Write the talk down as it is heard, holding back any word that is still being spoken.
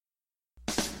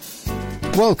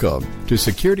Welcome to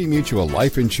Security Mutual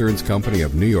Life Insurance Company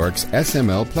of New York's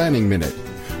SML Planning Minute,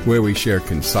 where we share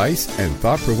concise and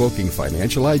thought-provoking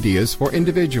financial ideas for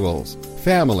individuals,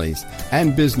 families,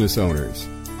 and business owners.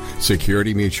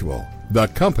 Security Mutual, the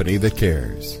company that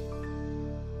cares.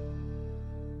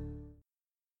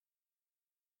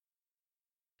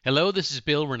 Hello, this is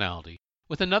Bill Rinaldi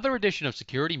with another edition of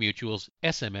Security Mutual's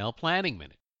SML Planning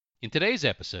Minute. In today's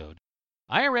episode,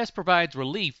 IRS provides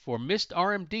relief for missed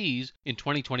RMDs in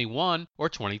 2021 or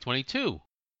 2022.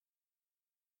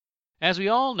 As we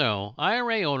all know,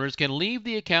 IRA owners can leave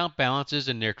the account balances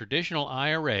in their traditional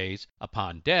IRAs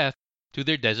upon death to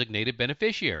their designated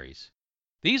beneficiaries.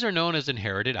 These are known as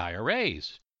inherited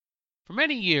IRAs. For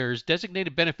many years,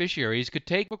 designated beneficiaries could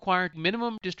take required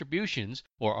minimum distributions,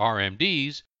 or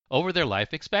RMDs, over their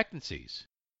life expectancies.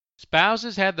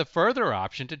 Spouses had the further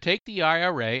option to take the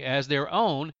IRA as their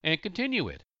own and continue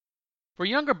it. For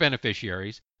younger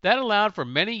beneficiaries, that allowed for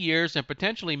many years and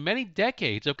potentially many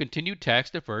decades of continued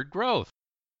tax-deferred growth.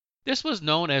 This was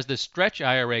known as the stretch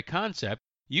IRA concept,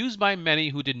 used by many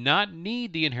who did not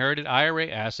need the inherited IRA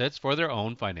assets for their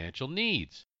own financial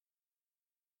needs.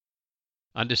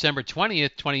 On December 20,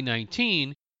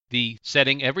 2019, the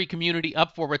Setting Every Community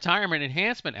Up for Retirement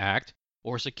Enhancement Act,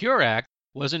 or SECURE Act,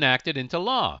 was enacted into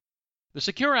law. The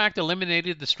SECURE Act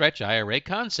eliminated the stretch IRA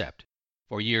concept.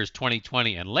 For years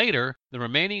 2020 and later, the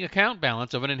remaining account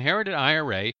balance of an inherited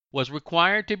IRA was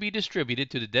required to be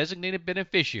distributed to the designated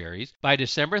beneficiaries by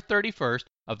December 31st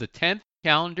of the 10th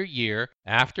calendar year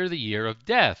after the year of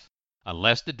death,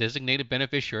 unless the designated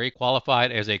beneficiary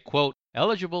qualified as a, quote,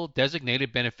 eligible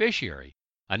designated beneficiary,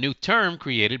 a new term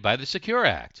created by the SECURE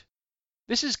Act.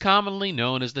 This is commonly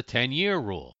known as the 10-year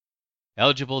rule.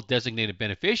 Eligible designated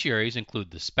beneficiaries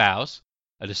include the spouse,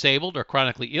 a disabled or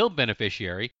chronically ill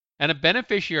beneficiary, and a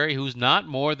beneficiary who is not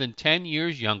more than 10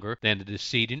 years younger than the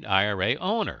decedent IRA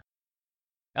owner.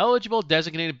 Eligible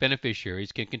designated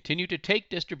beneficiaries can continue to take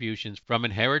distributions from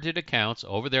inherited accounts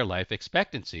over their life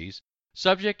expectancies,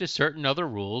 subject to certain other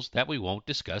rules that we won't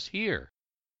discuss here.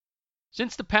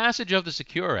 Since the passage of the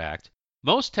SECURE Act,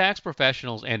 most tax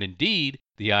professionals and indeed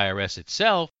the IRS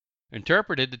itself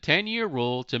interpreted the 10-year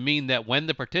rule to mean that when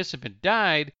the participant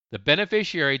died, the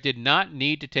beneficiary did not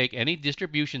need to take any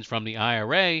distributions from the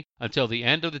IRA until the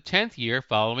end of the 10th year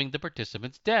following the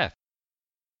participant's death.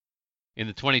 In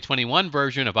the 2021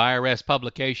 version of IRS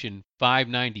Publication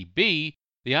 590B,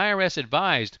 the IRS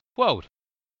advised, quote,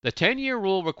 the 10-year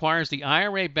rule requires the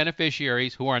IRA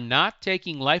beneficiaries who are not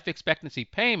taking life expectancy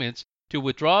payments to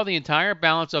withdraw the entire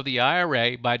balance of the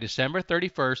IRA by December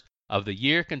 31st of the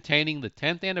year containing the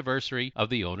 10th anniversary of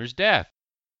the owner's death.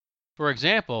 For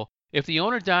example, if the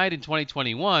owner died in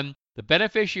 2021, the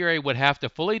beneficiary would have to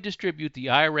fully distribute the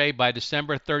IRA by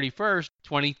December 31st,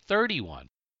 2031.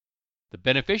 The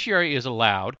beneficiary is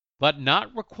allowed, but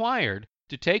not required,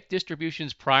 to take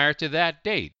distributions prior to that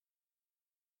date.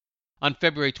 On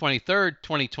February 23,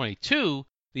 2022,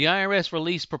 the IRS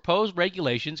released proposed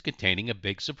regulations containing a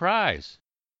big surprise.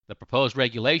 The proposed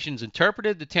regulations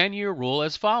interpreted the 10-year rule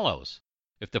as follows.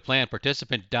 If the plan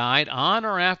participant died on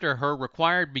or after her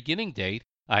required beginning date,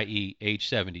 i.e. age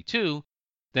 72,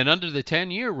 then under the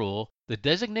 10-year rule, the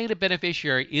designated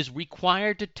beneficiary is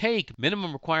required to take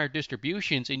minimum required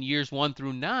distributions in years 1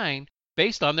 through 9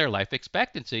 based on their life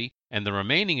expectancy and the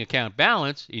remaining account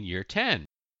balance in year 10.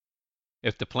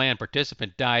 If the plan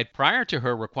participant died prior to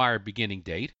her required beginning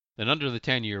date, then under the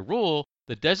 10-year rule,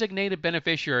 the designated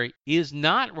beneficiary is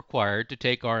not required to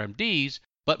take RMDs,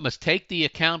 but must take the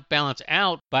account balance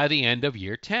out by the end of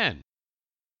year 10.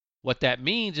 What that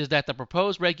means is that the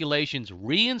proposed regulations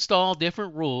reinstall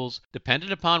different rules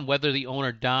dependent upon whether the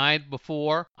owner died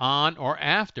before, on, or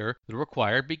after the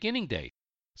required beginning date,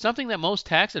 something that most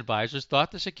tax advisors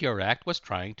thought the SECURE Act was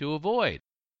trying to avoid.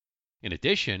 In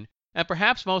addition, and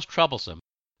perhaps most troublesome,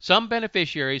 some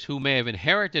beneficiaries who may have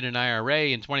inherited an IRA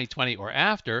in 2020 or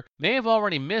after may have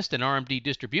already missed an RMD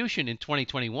distribution in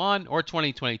 2021 or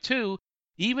 2022,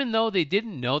 even though they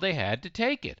didn't know they had to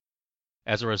take it.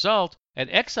 As a result, an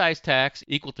excise tax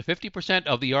equal to 50%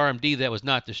 of the RMD that was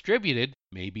not distributed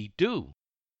may be due.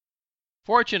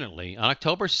 Fortunately, on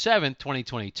October 7,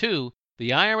 2022, the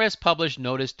IRS published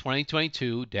Notice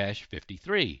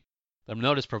 2022-53. The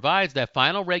notice provides that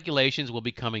final regulations will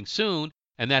be coming soon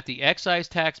and that the excise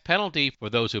tax penalty for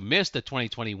those who missed the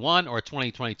 2021 or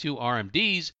 2022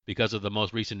 RMDs because of the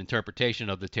most recent interpretation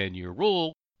of the 10-year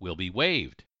rule will be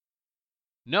waived.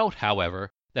 Note, however,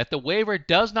 that the waiver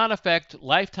does not affect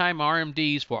lifetime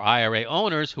RMDs for IRA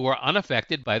owners who are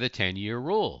unaffected by the 10-year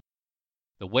rule.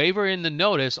 The waiver in the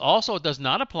notice also does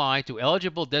not apply to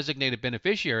eligible designated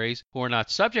beneficiaries who are not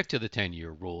subject to the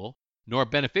 10-year rule, nor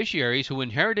beneficiaries who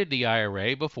inherited the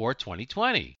IRA before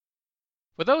 2020.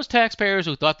 For those taxpayers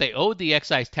who thought they owed the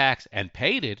excise tax and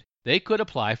paid it, they could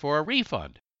apply for a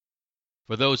refund.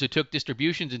 For those who took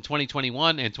distributions in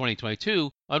 2021 and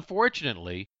 2022,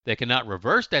 unfortunately, they cannot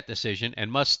reverse that decision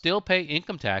and must still pay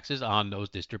income taxes on those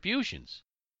distributions.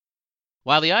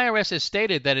 While the IRS has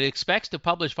stated that it expects to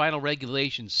publish final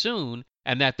regulations soon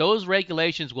and that those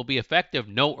regulations will be effective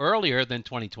no earlier than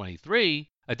 2023,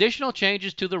 additional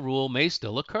changes to the rule may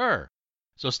still occur.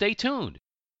 So stay tuned.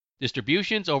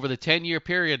 Distributions over the 10-year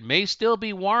period may still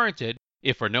be warranted,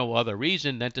 if for no other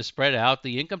reason than to spread out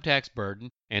the income tax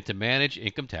burden and to manage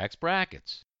income tax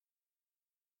brackets.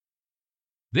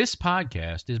 This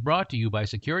podcast is brought to you by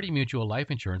Security Mutual Life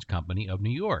Insurance Company of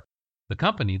New York, the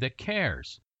company that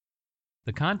cares.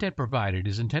 The content provided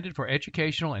is intended for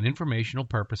educational and informational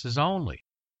purposes only.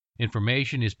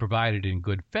 Information is provided in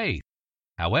good faith.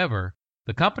 However,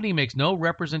 the company makes no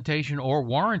representation or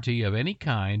warranty of any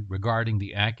kind regarding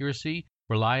the accuracy,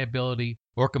 reliability,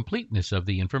 or completeness of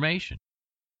the information.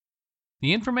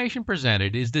 The information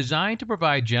presented is designed to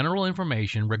provide general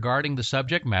information regarding the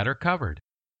subject matter covered.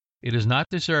 It is not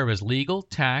to serve as legal,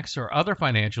 tax, or other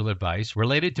financial advice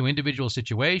related to individual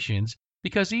situations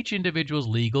because each individual's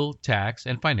legal, tax,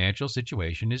 and financial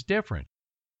situation is different.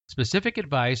 Specific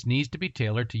advice needs to be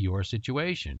tailored to your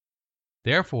situation.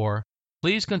 Therefore,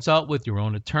 please consult with your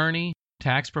own attorney,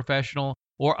 tax professional,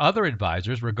 or other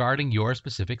advisors regarding your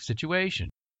specific situation.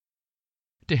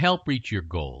 To help reach your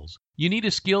goals, you need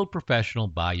a skilled professional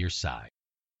by your side.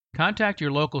 Contact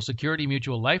your local Security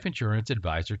Mutual Life Insurance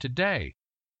advisor today.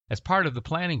 As part of the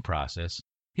planning process,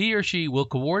 he or she will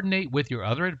coordinate with your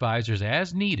other advisors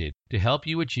as needed to help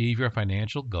you achieve your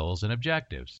financial goals and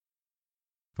objectives.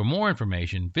 For more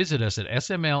information, visit us at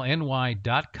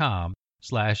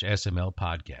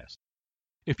smlny.com/smlpodcast.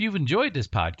 If you've enjoyed this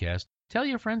podcast, tell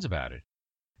your friends about it.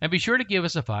 And be sure to give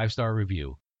us a 5-star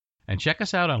review. And check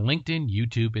us out on LinkedIn,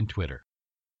 YouTube, and Twitter.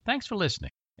 Thanks for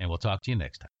listening, and we'll talk to you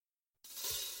next time.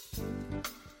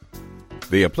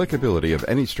 The applicability of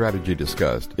any strategy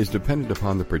discussed is dependent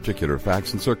upon the particular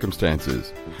facts and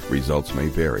circumstances. Results may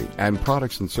vary, and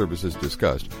products and services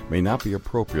discussed may not be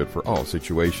appropriate for all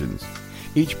situations.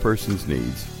 Each person's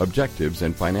needs, objectives,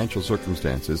 and financial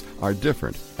circumstances are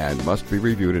different and must be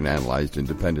reviewed and analyzed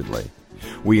independently.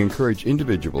 We encourage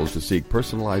individuals to seek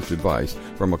personalized advice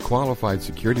from a qualified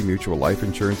Security Mutual Life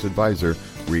Insurance advisor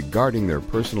regarding their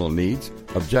personal needs,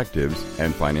 objectives,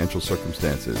 and financial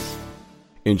circumstances.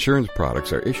 Insurance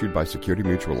products are issued by Security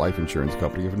Mutual Life Insurance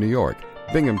Company of New York,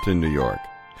 Binghamton, New York.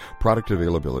 Product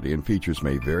availability and features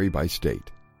may vary by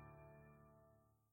state.